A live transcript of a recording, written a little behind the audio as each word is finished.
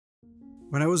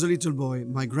When I was a little boy,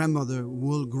 my grandmother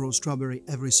would grow strawberry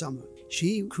every summer.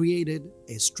 She created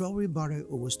a strawberry butter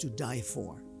who was to die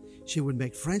for. She would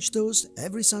make French toast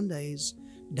every Sundays,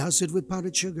 douse it with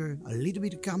powdered sugar, a little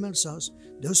bit of caramel sauce,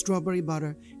 the strawberry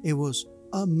butter. It was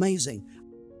amazing.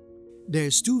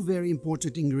 There's two very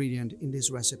important ingredients in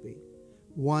this recipe.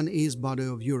 One is butter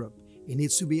of Europe. It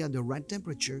needs to be at the right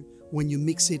temperature when you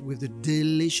mix it with the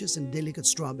delicious and delicate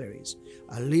strawberries.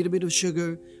 A little bit of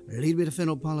sugar, a little bit of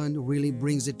fennel pollen really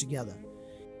brings it together.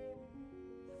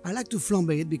 I like to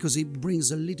flambe it because it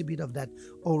brings a little bit of that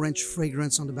orange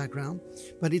fragrance on the background,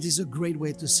 but it is a great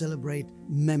way to celebrate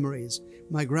memories.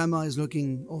 My grandma is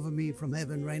looking over me from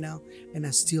heaven right now, and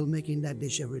I'm still making that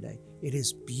dish every day. It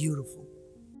is beautiful.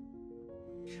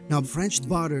 Now, French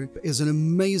butter is an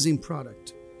amazing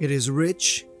product. It is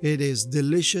rich, it is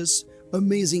delicious,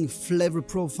 amazing flavor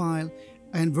profile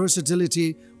and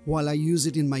versatility while I use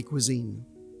it in my cuisine.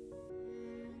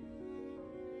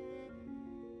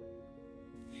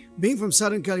 Being from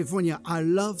Southern California, I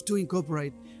love to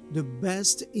incorporate the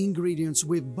best ingredients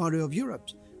with butter of Europe.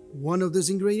 One of those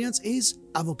ingredients is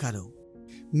avocado.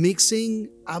 Mixing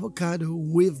avocado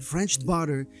with French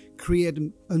butter creates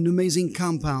an amazing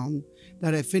compound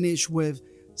that I finish with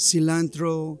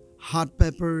cilantro, hot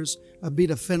peppers, a bit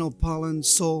of fennel pollen,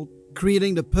 salt,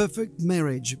 creating the perfect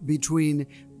marriage between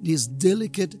this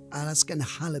delicate Alaskan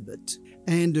halibut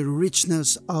and the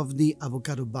richness of the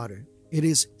avocado butter. It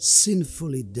is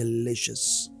sinfully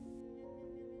delicious.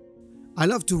 I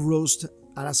love to roast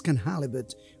Alaskan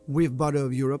halibut with butter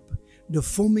of Europe. The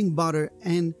foaming butter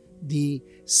and the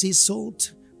sea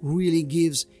salt really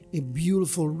gives a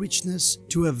beautiful richness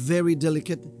to a very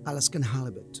delicate Alaskan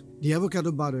halibut. The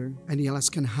avocado butter and the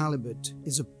Alaskan halibut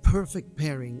is a perfect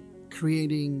pairing,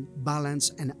 creating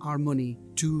balance and harmony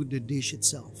to the dish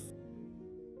itself.